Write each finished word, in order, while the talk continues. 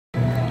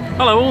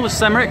Hello all, this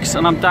is Emmerich,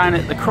 and I'm down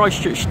at the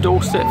Christchurch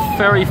Dorset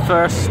very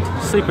first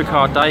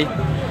supercar day.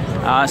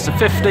 It's the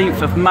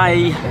 15th of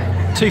May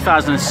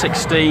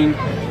 2016,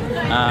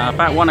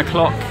 about 1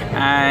 o'clock,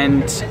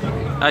 and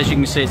as you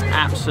can see it's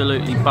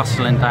absolutely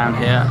bustling down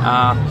here.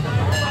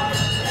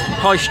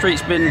 High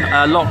Street's been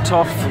locked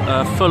off,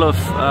 full of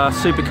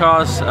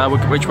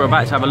supercars, which we're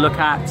about to have a look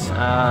at.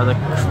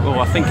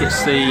 I think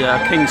it's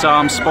the King's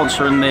Arms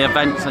sponsoring the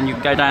event, and you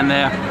can go down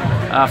there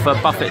for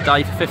a buffet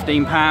day for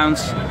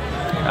 £15.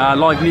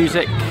 Live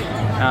music,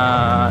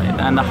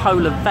 and the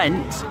whole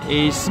event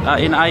is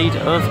in aid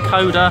of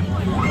Coda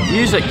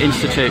Music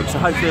Institute. So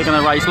hopefully they're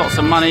going to raise lots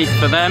of money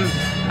for them,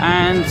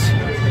 and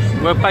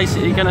we're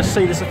basically going to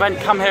see this event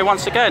come here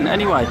once again.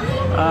 Anyway,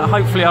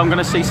 hopefully I'm going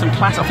to see some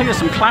classic. I think there's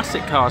some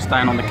classic cars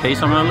down on the quay,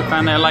 so I'm going to look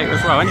down there later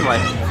as well. Anyway,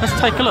 let's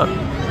take a look.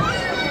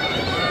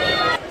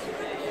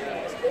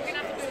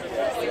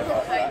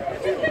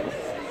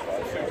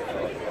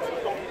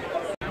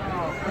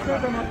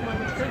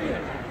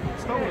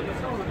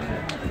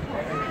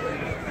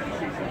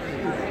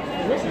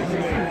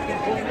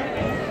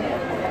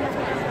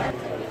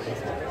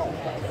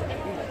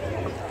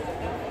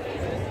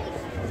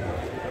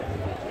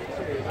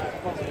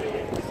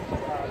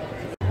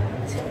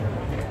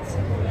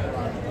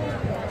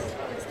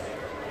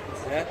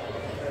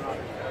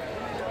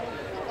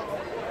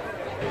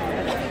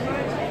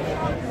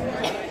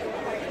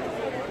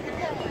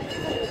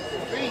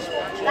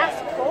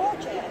 That's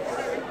gorgeous.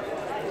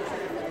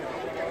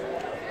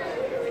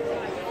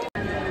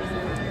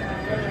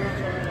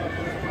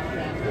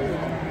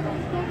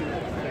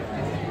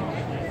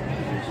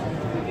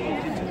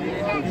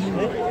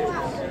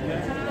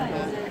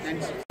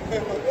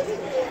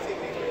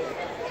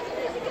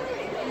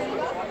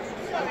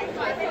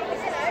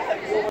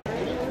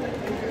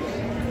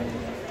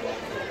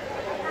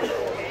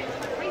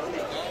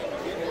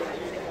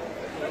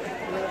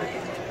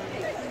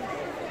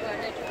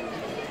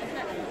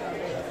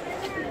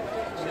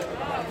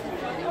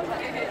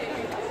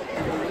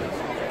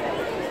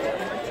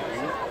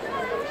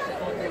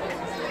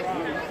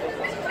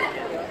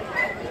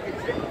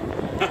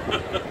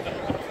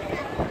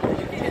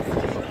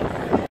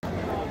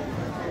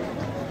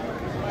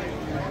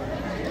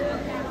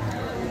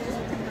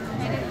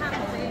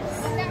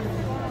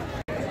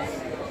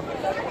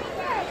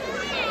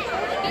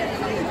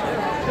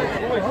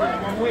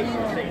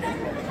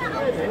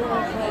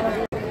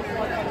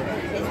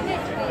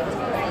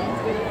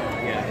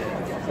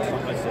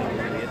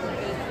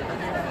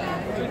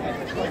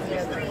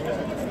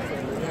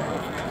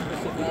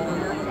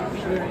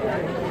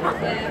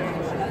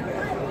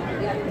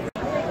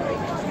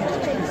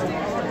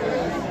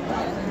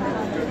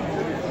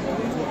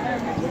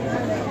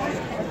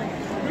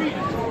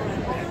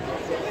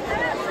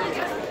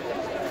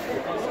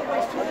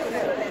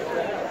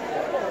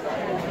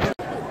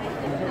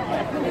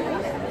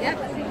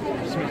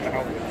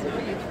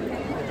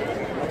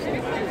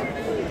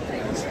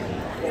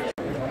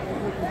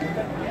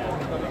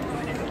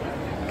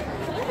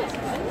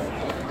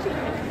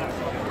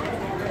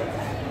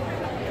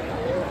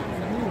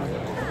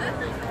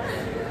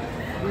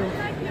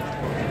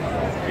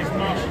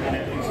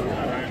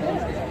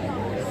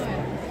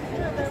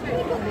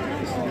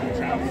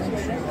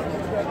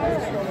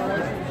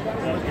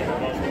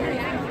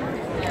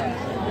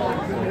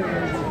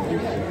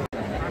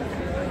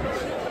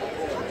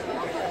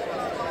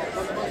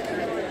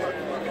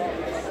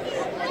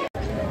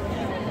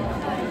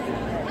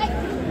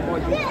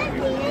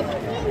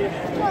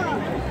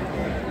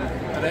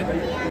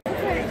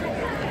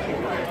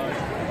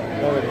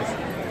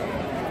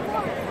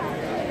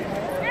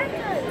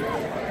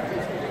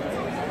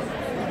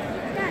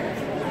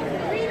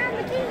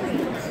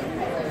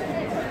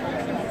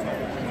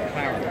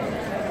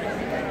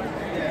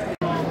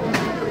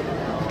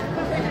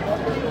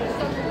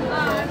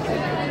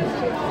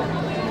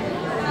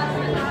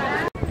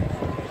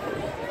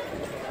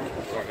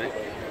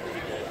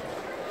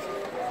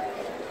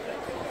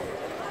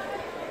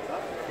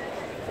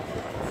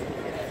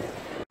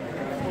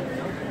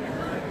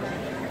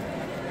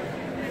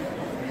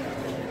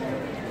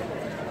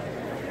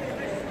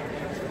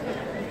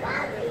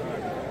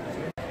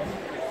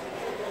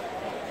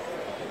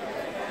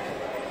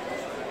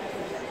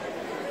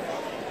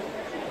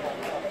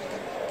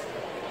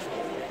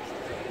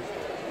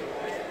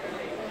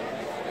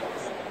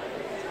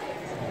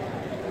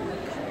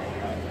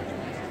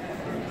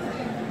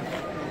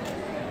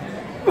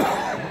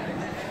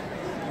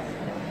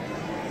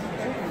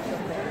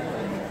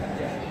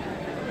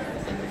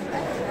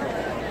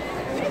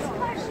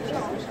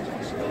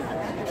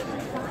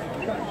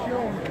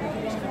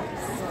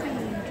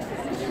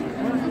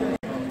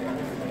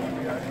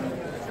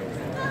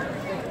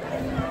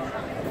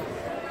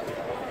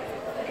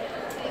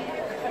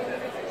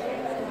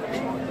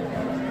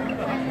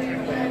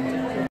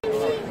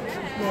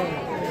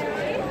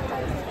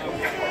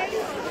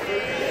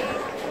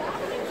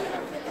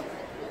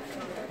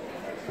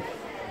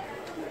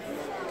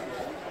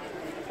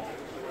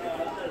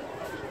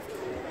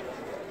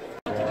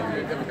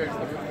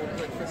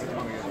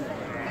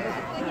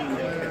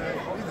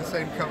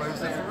 same colour as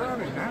the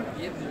Ferrari now.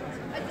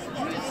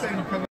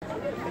 Same colour.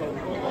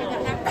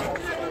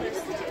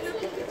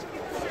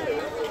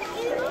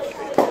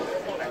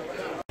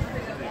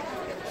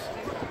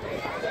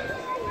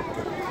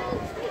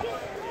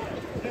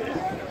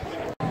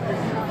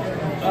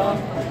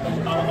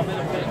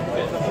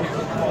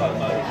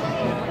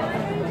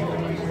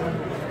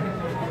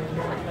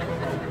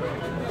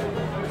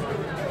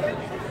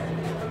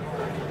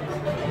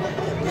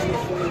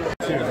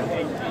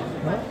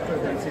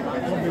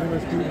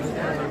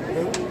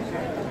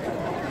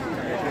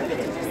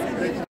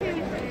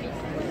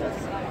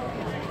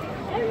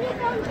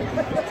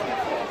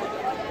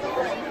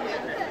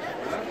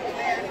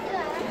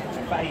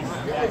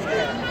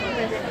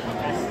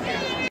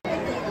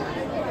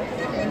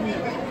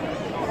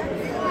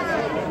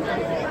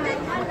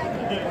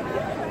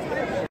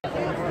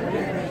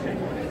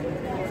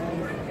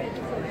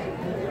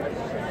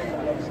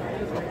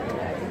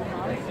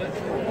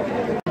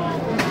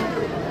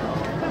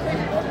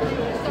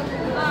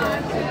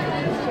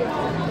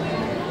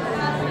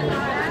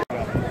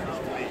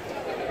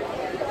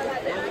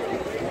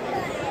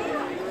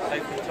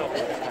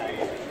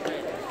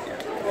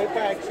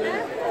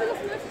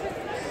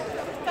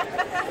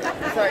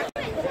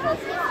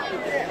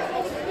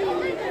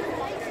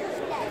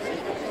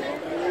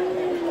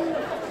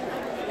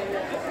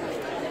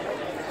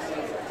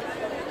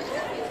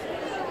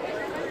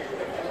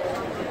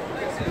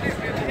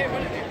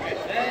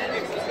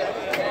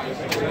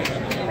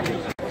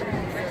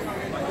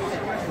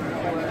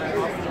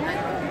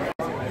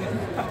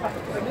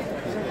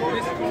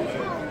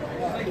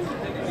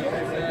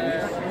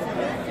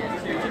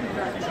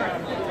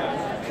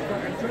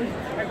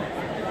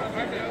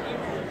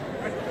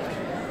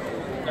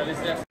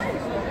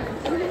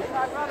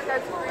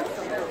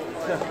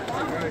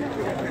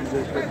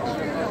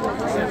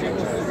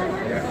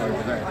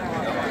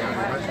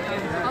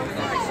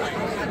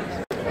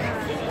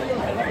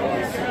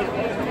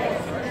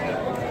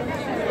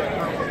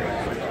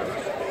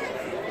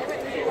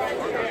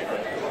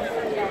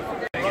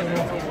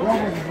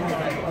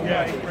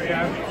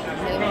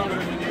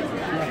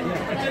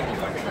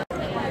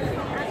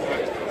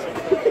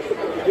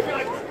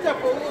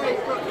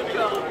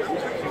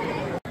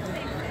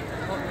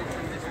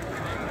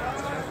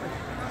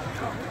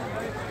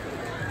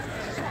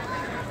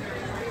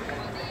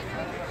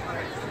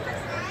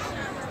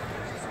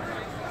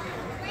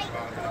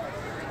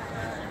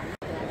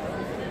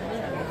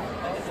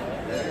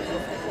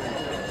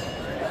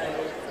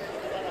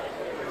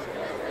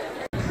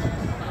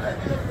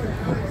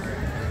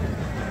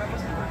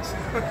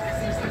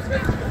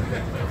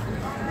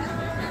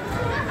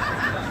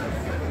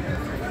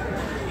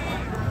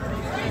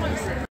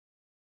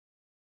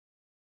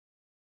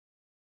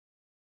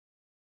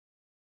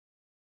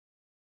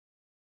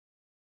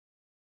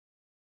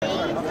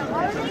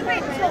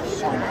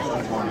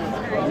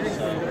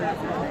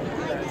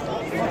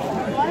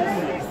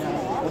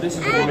 This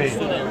is what I mean.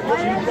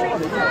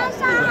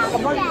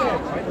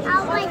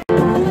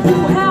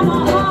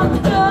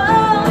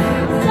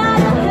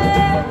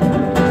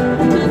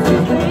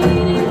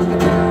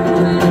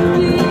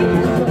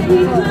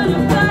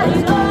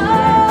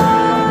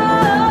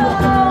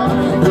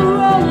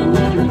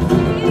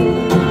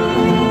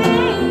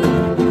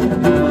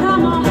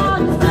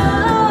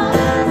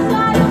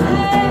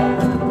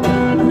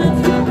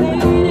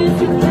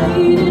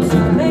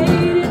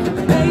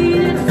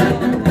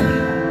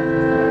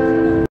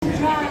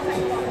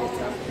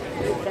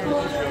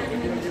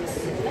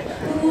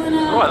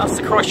 Right, that's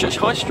the Christchurch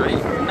High Street.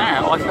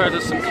 Now, I've heard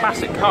of some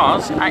classic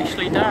cars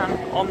actually down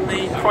on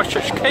the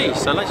Christchurch Quay,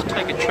 so let's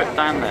take a trip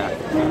down there.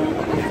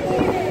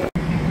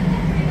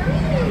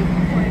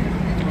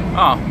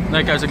 Oh,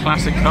 there goes a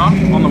classic car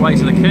on the way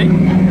to the quay.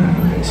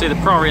 You see the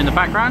Priory in the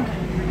background,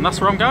 and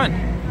that's where I'm going.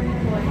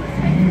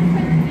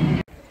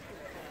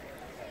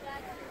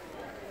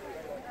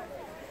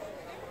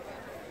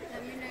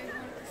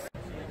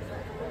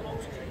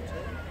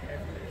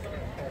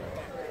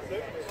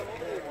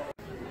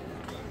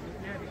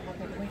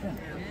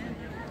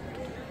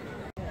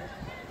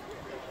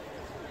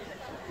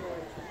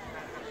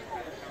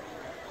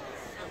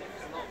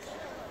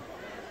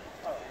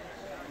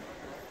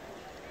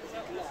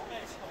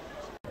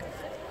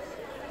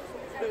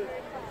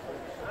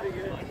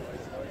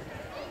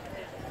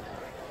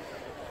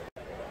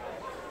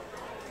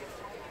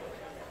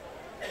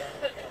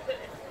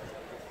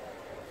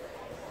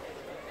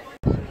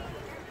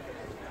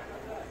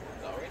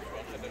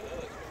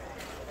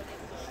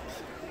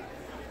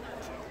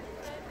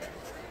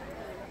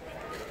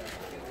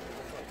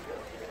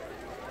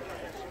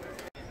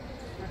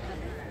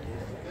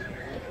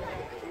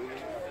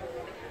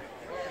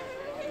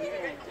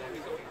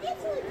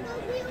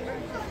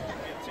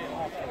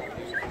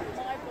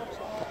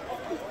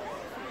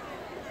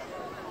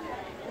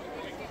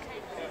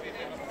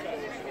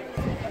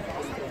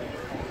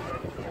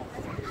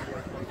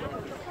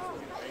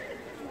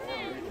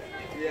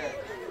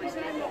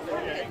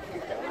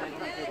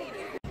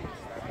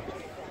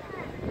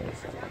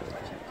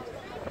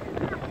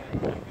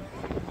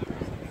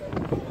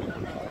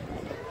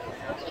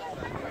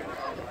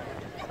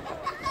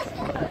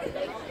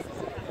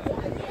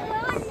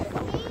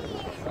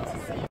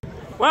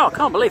 Well, I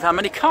can't believe how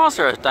many cars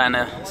there are down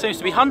there. There seems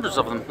to be hundreds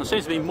of them. There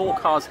seems to be more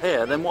cars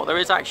here than what there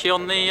is actually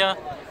on the,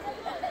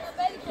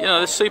 you know,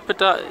 the Super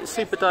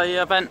Day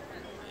event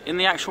in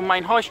the actual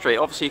main high street.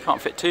 Obviously, you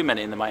can't fit too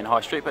many in the main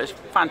high street, but it's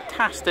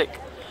fantastic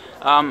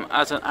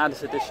as an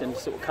added addition to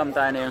sort of come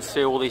down here and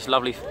see all these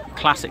lovely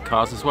classic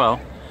cars as well,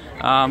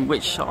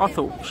 which I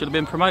thought should have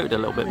been promoted a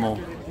little bit more.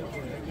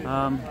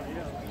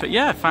 But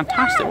yeah,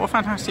 fantastic! What a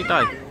fantastic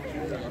day.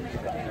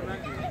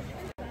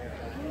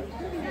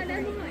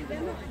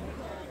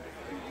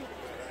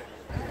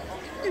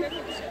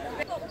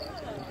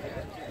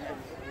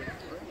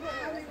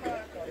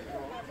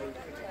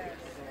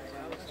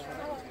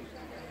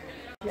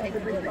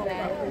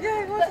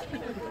 Yeah, what?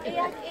 He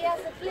has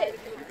a flip.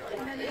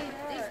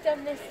 He's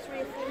done this 3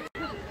 or 4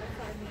 times.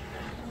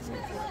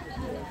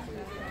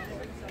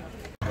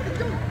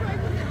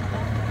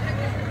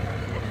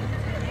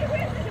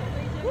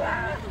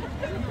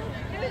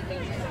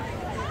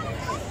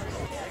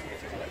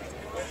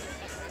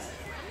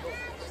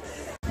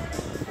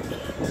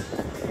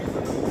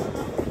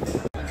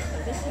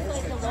 This is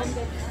like the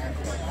longest.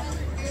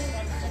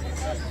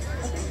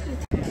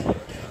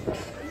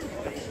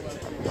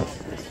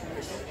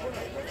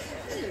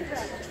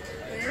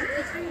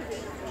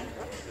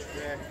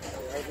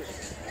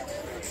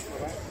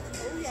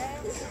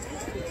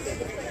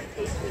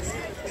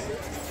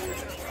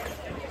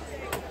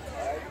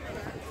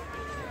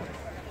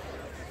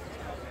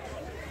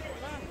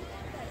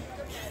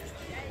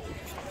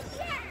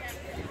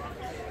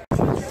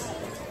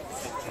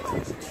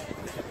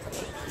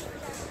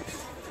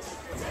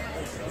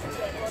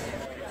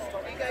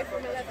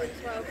 From 11,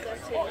 12,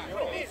 13.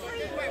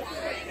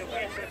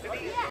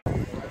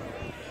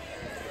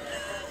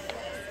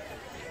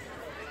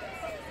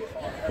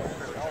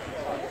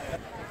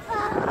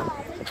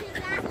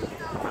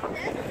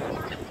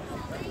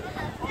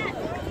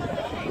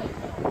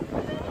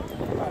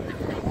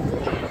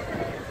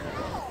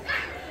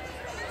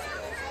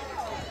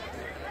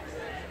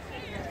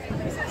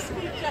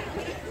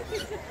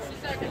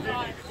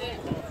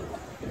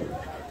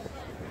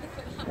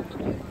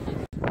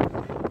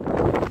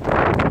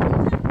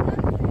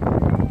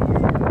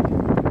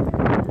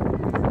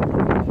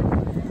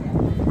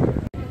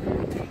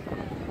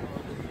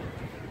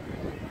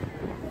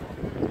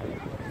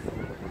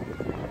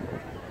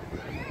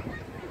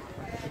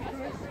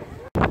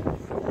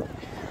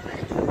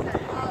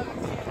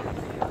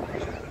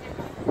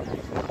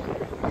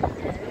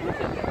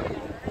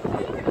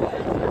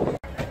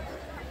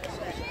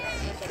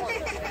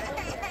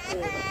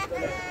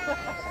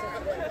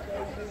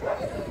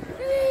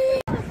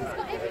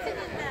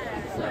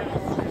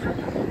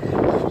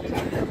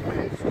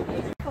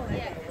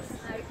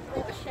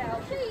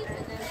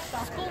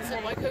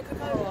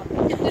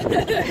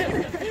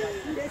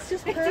 It's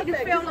just perfect. It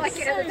didn't feel like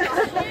it at the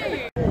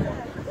time.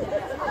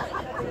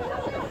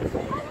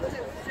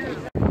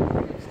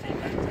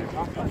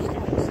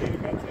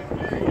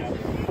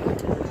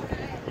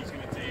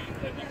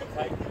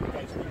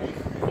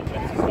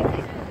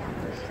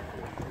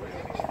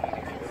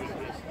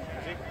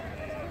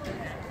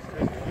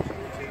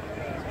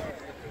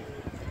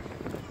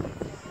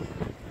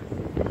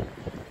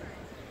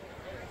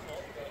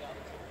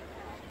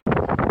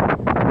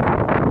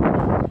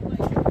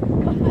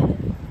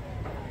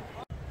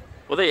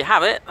 Well, there you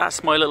have it.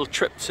 That's my little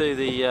trip to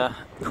the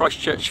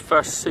Christchurch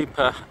First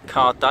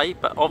Supercar Day.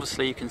 But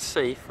obviously you can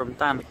see from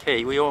down the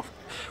quay we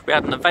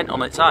had an event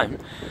on its own,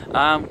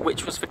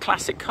 which was for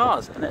classic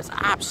cars, and there's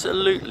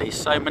absolutely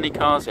so many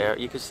cars here.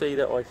 You can see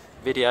that I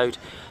videoed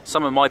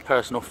some of my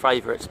personal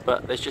favourites,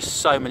 but there's just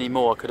so many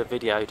more I could have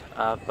videoed,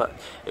 but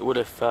it would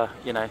have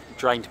you know,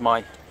 drained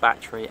my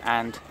battery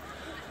and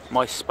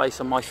my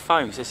space on my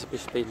phone. So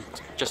this has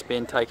just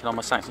been taken on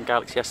my Samsung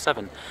Galaxy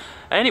S7.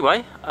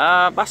 Anyway,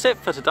 that's it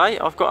for today.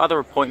 I've got other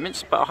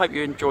appointments, but I hope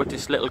you enjoyed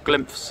this little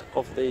glimpse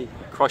of the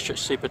Christchurch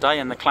Super Day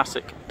and the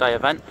Classic Day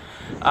event.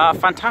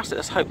 Fantastic.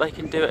 Let's hope they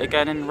can do it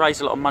again and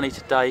raise a lot of money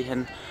today,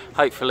 and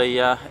hopefully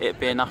it'd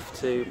be enough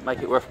to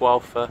make it worthwhile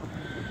for,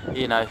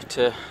 you know,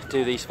 to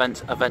do these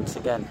events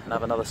again and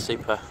have another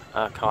Super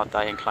Car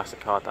Day and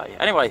Classic Car Day.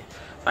 Anyway,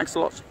 thanks a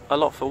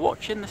lot for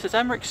watching. This is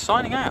Emmerich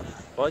signing out.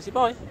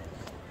 Bye-bye.